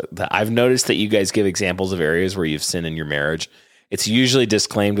going to, I've noticed that you guys give examples of areas where you've sinned in your marriage. It's usually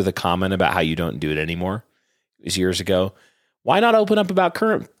disclaimed with a comment about how you don't do it anymore. It was years ago. Why not open up about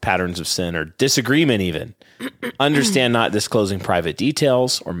current patterns of sin or disagreement even? Understand not disclosing private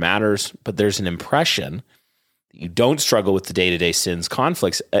details or matters, but there's an impression that you don't struggle with the day-to-day sins,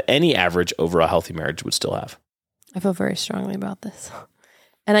 conflicts any average over a healthy marriage would still have. I feel very strongly about this.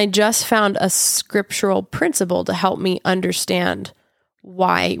 And I just found a scriptural principle to help me understand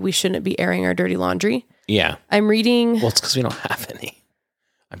why we shouldn't be airing our dirty laundry. Yeah. I'm reading... Well, it's because we don't have any.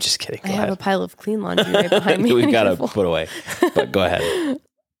 I'm just kidding. I have a pile of clean laundry right behind me. We've got to put away. But go ahead.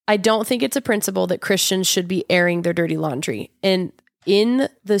 I don't think it's a principle that Christians should be airing their dirty laundry. And in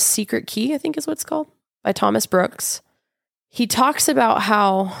The Secret Key, I think is what it's called, by Thomas Brooks, he talks about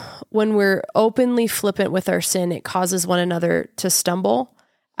how when we're openly flippant with our sin, it causes one another to stumble,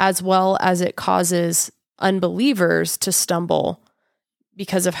 as well as it causes unbelievers to stumble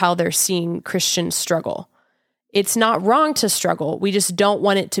because of how they're seeing Christians struggle. It's not wrong to struggle. We just don't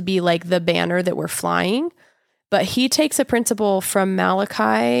want it to be like the banner that we're flying. But he takes a principle from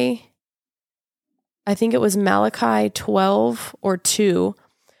Malachi, I think it was Malachi 12 or 2,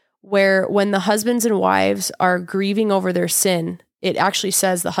 where when the husbands and wives are grieving over their sin, it actually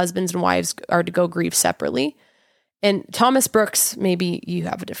says the husbands and wives are to go grieve separately. And Thomas Brooks, maybe you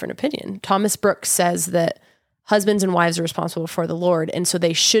have a different opinion. Thomas Brooks says that husbands and wives are responsible for the Lord. And so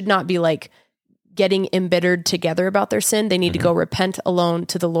they should not be like getting embittered together about their sin. They need to go repent alone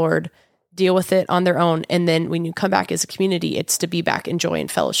to the Lord, deal with it on their own. And then when you come back as a community, it's to be back in joy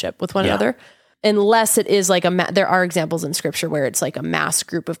and fellowship with one another. Unless it is like there are examples in scripture where it's like a mass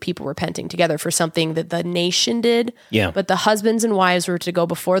group of people repenting together for something that the nation did. Yeah. But the husbands and wives were to go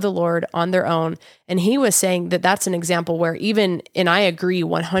before the Lord on their own. And he was saying that that's an example where even, and I agree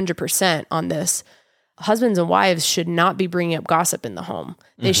 100% on this, husbands and wives should not be bringing up gossip in the home.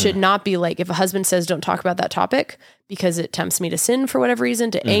 They should not be like, if a husband says, don't talk about that topic because it tempts me to sin for whatever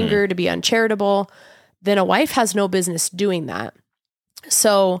reason, to anger, to be uncharitable, then a wife has no business doing that.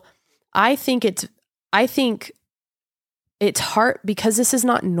 So I think it's hard because this is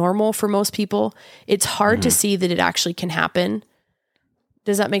not normal for most people. It's hard to see that it actually can happen.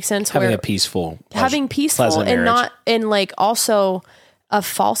 Does that make sense? Having peaceful and not, and like also a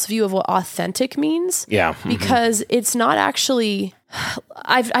false view of what authentic means. Yeah. Because it's not actually,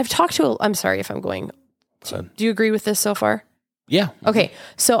 I've talked to, I'm sorry if I'm going, do you agree with this so far? Yeah. Okay.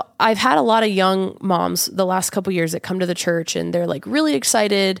 So I've had a lot of young moms the last couple of years that come to the church and they're like really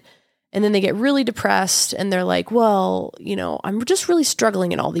excited and then they get really depressed and they're like, well, you know, I'm just really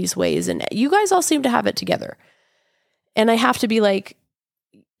struggling in all these ways and you guys all seem to have it together. And I have to be like,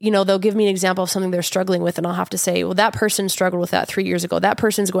 you know, they'll give me an example of something they're struggling with and I'll have to say, well, that person struggled with that 3 years ago. That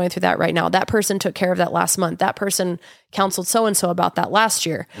person's going through that right now. That person took care of that last month. That person counseled so-and-so about that last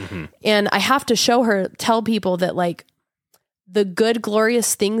year. And I have to tell people that like the good,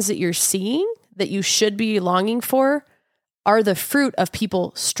 glorious things that you're seeing that you should be longing for are the fruit of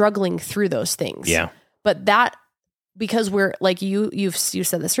people struggling through those things. Yeah. But that, because we're like, you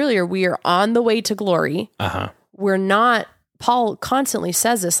said this earlier, we are on the way to glory. We're not, Paul constantly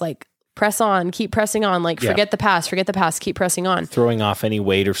says this, like, press on, keep pressing on, like, forget the past, keep pressing on. Throwing off any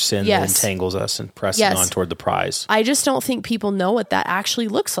weight or sin that entangles us and pressing on toward the prize. I just don't think people know what that actually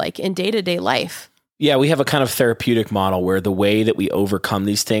looks like in day-to-day life. Yeah, we have a kind of therapeutic model where the way that we overcome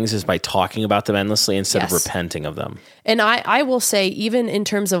these things is by talking about them endlessly instead of repenting of them. And I will say, even in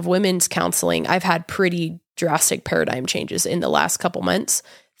terms of women's counseling, I've had pretty drastic paradigm changes in the last couple months,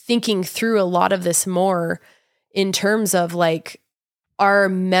 thinking through a lot of this more in terms of like our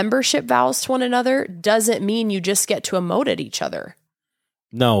membership vows to one another doesn't mean you just get to emote at each other.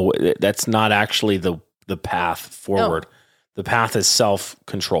 No, that's not actually the path forward. No. The path is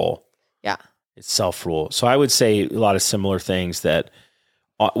self-control. Yeah. It's self-rule. So I would say a lot of similar things that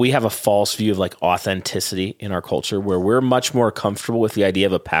we have a false view of like authenticity in our culture, where we're much more comfortable with the idea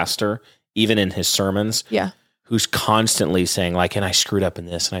of a pastor, even in his sermons, who's constantly saying like, and I screwed up in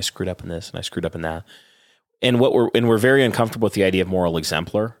this, and I screwed up in this, and I screwed up in that. And we're very uncomfortable with the idea of moral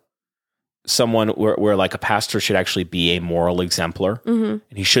exemplar. Someone where like a pastor should actually be a moral exemplar, and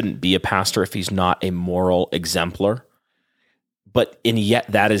he shouldn't be a pastor if he's not a moral exemplar. And yet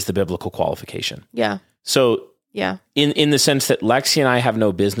that is the biblical qualification. Yeah. So in the sense that Lexi and I have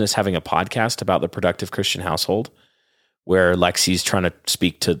no business having a podcast about the productive Christian household, where Lexi's trying to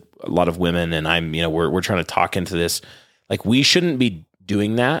speak to a lot of women, and I'm, we're trying to talk into this. Like, we shouldn't be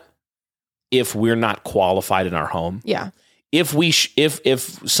doing that if we're not qualified in our home. Yeah.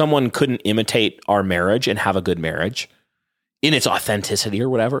 If someone couldn't imitate our marriage and have a good marriage in its authenticity or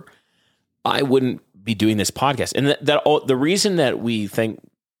whatever, I wouldn't be doing this podcast. And the reason that we think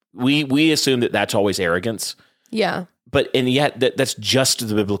we assume that that's always arrogance. Yeah. And yet that's just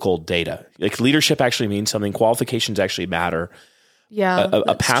the biblical data. Like, leadership actually means something. Qualifications actually matter. Yeah.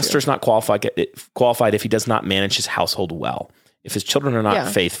 A pastor's not qualified if he does not manage his household well, if his children are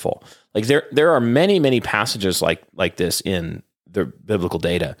not faithful. Like, there are many, many passages like this in the biblical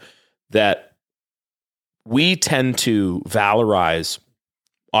data that we tend to valorize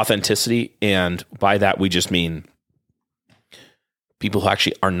authenticity, and by that we just mean people who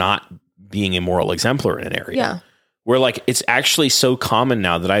actually are not being a moral exemplar in an area. Yeah. Where like, it's actually so common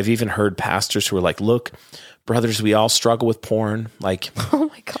now that I've even heard pastors who are like, look, brothers, we all struggle with porn. Like, oh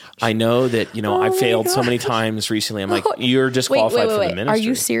my gosh. I know that, I failed so many times recently. I'm like, you're disqualified for the ministry. Are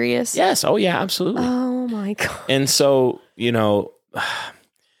you serious? Yes. Oh yeah, absolutely. Oh my God. And so,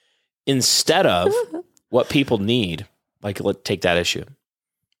 instead of what people need, like, let's take that issue,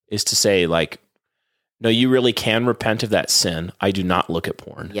 is to say like, no, you really can repent of that sin. I do not look at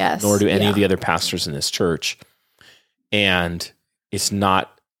porn. Yes. Nor do any of the other pastors in this church. And it's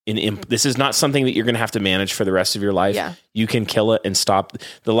not this is not something that you're going to have to manage for the rest of your life. Yeah. You can kill it and stop.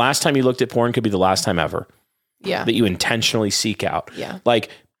 The last time you looked at porn could be the last time ever. Yeah. That you intentionally seek out. Yeah. Like,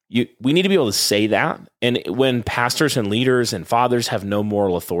 we need to be able to say that. And when pastors and leaders and fathers have no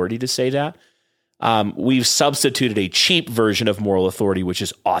moral authority to say that, we've substituted a cheap version of moral authority, which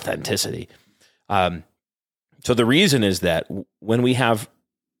is authenticity. So the reason is that when we have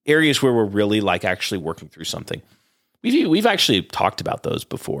areas where we're really like actually working through something, we've actually talked about those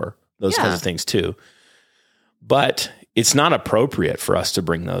before, those kinds of things too. But it's not appropriate for us to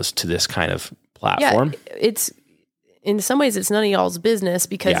bring those to this kind of platform. Yeah, it's in some ways it's none of y'all's business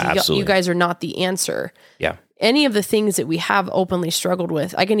because you guys are not the answer. Yeah. Any of the things that we have openly struggled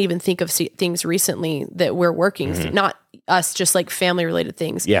with, I can even think of things recently that we're working through, not us, just like family related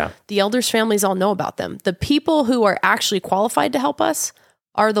things. Yeah. The elders' families all know about them. The people who are actually qualified to help us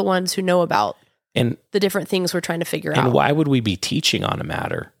are the ones who know about the different things we're trying to figure out. And why would we be teaching on a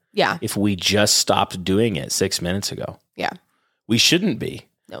matter if we just stopped doing it 6 minutes ago? Yeah. We shouldn't be.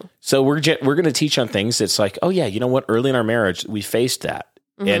 No. So we're going to teach on things that's like, oh yeah, you know what? Early in our marriage, we faced that.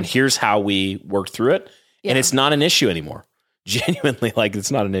 And here's how we worked through it. Yeah. And it's not an issue anymore. Genuinely, like,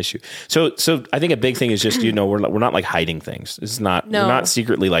 it's not an issue. So I think a big thing is just, we're not like hiding things. It's not, we're not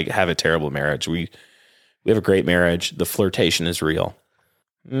secretly like have a terrible marriage. We have a great marriage. The flirtation is real.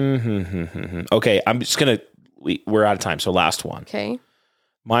 Okay. I'm just going to, we're out of time. So last one. Okay.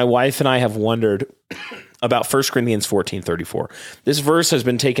 My wife and I have wondered about 1 Corinthians 14:34. This verse has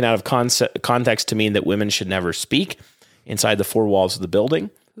been taken out of context to mean that women should never speak inside the four walls of the building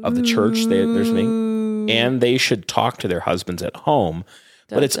of the church. There's me. And they should talk to their husbands at home.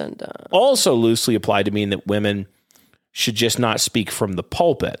 But it's also loosely applied to mean that women should just not speak from the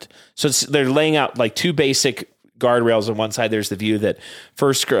pulpit. So they're laying out like two basic guardrails. On one side, there's the view that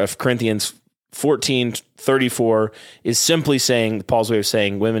 1 Corinthians 14:34 is simply saying, Paul's way of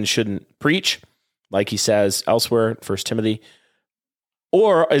saying women shouldn't preach, like he says elsewhere, 1 Timothy.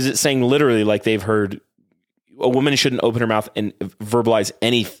 Or is it saying literally like they've heard a woman shouldn't open her mouth and verbalize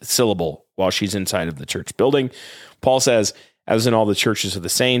any syllable while she's inside of the church building? Paul says, as in all the churches of the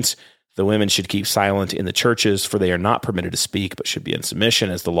saints, the women should keep silent in the churches, for they are not permitted to speak, but should be in submission,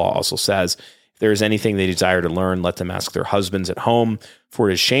 as the law also says. If there is anything they desire to learn, let them ask their husbands at home, for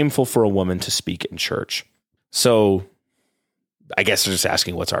it is shameful for a woman to speak in church. So I guess they're just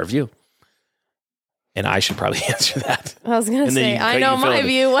asking, what's our view? And I should probably answer that. I was going to say, I know my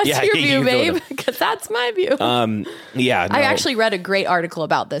view. What's your view, babe? Because that's my view. Yeah. No. I actually read a great article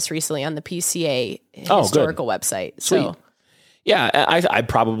about this recently on the PCA historical website. Sweet. So, yeah, I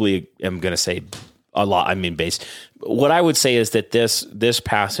probably am going to say a lot. I mean, what I would say is that this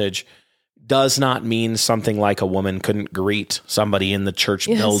passage does not mean something like a woman couldn't greet somebody in the church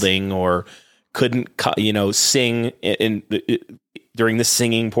building or couldn't, sing during the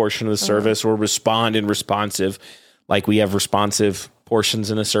singing portion of the service, or respond in responsive, like we have responsive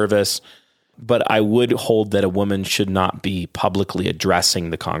portions in a service. But I would hold that a woman should not be publicly addressing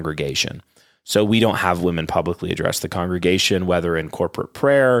the congregation. So we don't have women publicly address the congregation, whether in corporate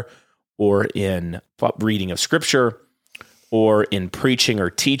prayer or in reading of scripture or in preaching or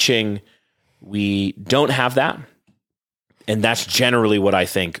teaching. We don't have that. And that's generally what I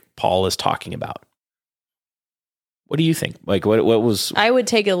think Paul is talking about. What do you think? Like, what was... I would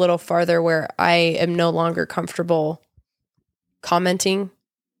take it a little farther, where I am no longer comfortable commenting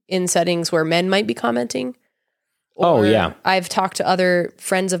in settings where men might be commenting. Or I've talked to other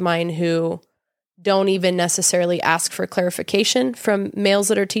friends of mine who don't even necessarily ask for clarification from males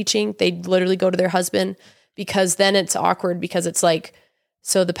that are teaching. They literally go to their husband, because then it's awkward, because it's like,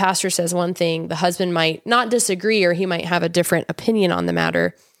 so the pastor says one thing, the husband might not disagree, or he might have a different opinion on the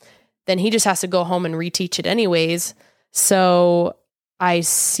matter. Then he just has to go home and reteach it anyways. So I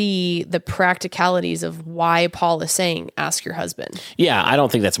see the practicalities of why Paul is saying, ask your husband. Yeah, I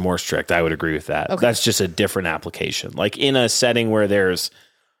don't think that's more strict. I would agree with that. Okay. That's just a different application. Like in a setting where there's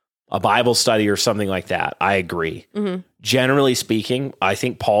a Bible study or something like that, I agree. Mm-hmm. Generally speaking, I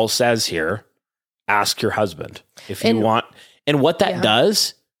think Paul says here, ask your husband if you want. And what that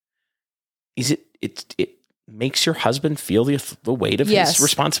does is it makes your husband feel the weight of his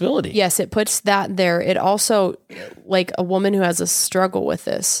responsibility. Yes, it puts that there. It also, like a woman who has a struggle with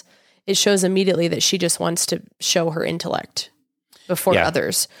this, it shows immediately that she just wants to show her intellect before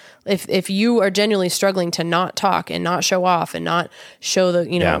others. If you are genuinely struggling to not talk and not show off and not show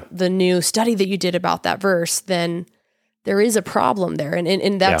the new study that you did about that verse, then there is a problem there.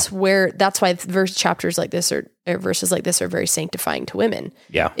 And that's why chapters like this or verses like this are very sanctifying to women.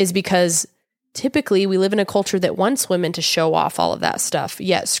 Yeah. Is because typically we live in a culture that wants women to show off all of that stuff.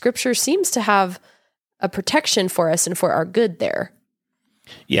 Yet scripture seems to have a protection for us and for our good there.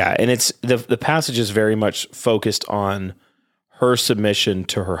 Yeah. And it's the passage is very much focused on her submission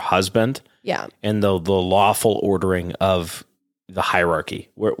to her husband. Yeah. And the lawful ordering of the hierarchy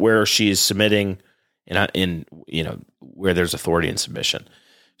where she is submitting in where there's authority and submission.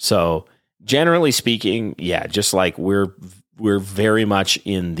 So generally speaking, just like we're very much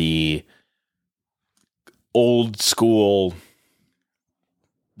in the old school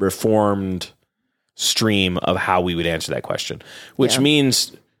reformed stream of how we would answer that question, which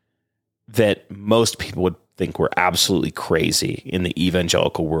means that most people would think we're absolutely crazy in the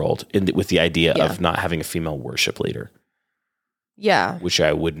evangelical world with the idea of not having a female worship leader. Yeah. Which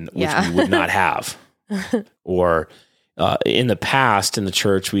we would not have. Or in the past in the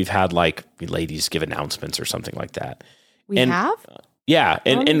church, we've had like ladies give announcements or something like that. We have? Yeah.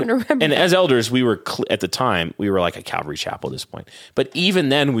 And as elders, we were at the time, we were like a Calvary Chapel at this point. But even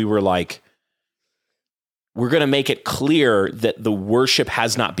then we were like, we're going to make it clear that the worship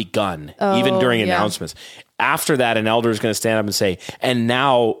has not begun, even during announcements. After that, an elder is going to stand up and say, and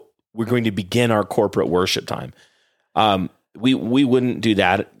now we're going to begin our corporate worship time. We wouldn't do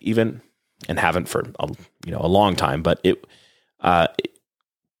that even, and haven't for a long time, but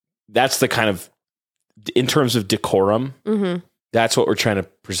that's the kind of, in terms of decorum, that's what we're trying to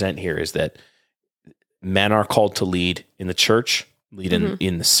present here, is that men are called to lead in the church, lead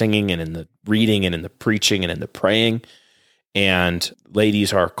in the singing and in the reading and in the preaching and in the praying. And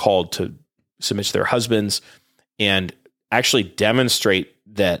ladies are called to submit to their husbands and actually demonstrate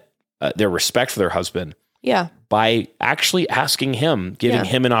that their respect for their husband by actually asking him, giving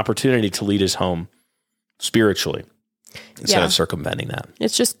him an opportunity to lead his home spiritually instead of circumventing that.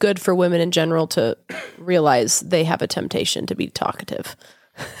 It's just good for women in general to realize they have a temptation to be talkative.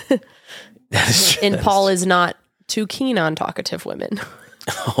 And Paul is not too keen on talkative women.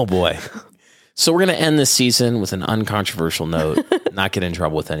 Oh boy. So we're going to end this season with an uncontroversial note, not get in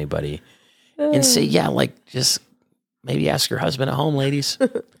trouble with anybody, and say, just maybe ask your husband at home, ladies.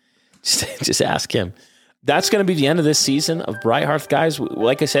 just ask him. That's going to be the end of this season of Bright Hearth, guys.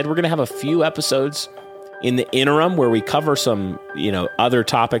 Like I said, we're going to have a few episodes in the interim where we cover some, other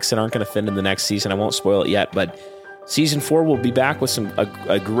topics that aren't going to fit in the next season. I won't spoil it yet, but season 4 will be back with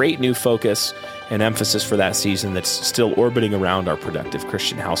a great new focus and emphasis for that season that's still orbiting around our productive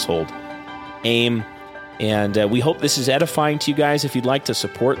Christian household aim. And we hope this is edifying to you guys. If you'd like to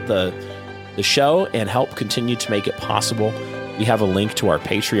support the show and help continue to make it possible, we have a link to our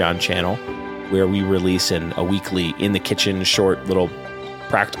Patreon channel where we release a weekly in the kitchen short little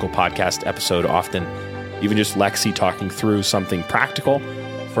practical podcast episode, often even just Lexi talking through something practical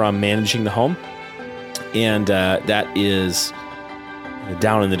from managing the home. And that is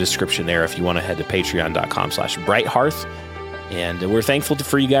down in the description there if you want to head to patreon.com/brighthearth. And we're thankful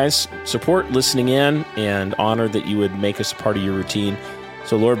for you guys' support, listening in, and honored that you would make us a part of your routine.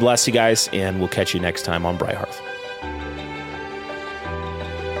 So Lord bless you guys, and we'll catch you next time on Bright Hearth.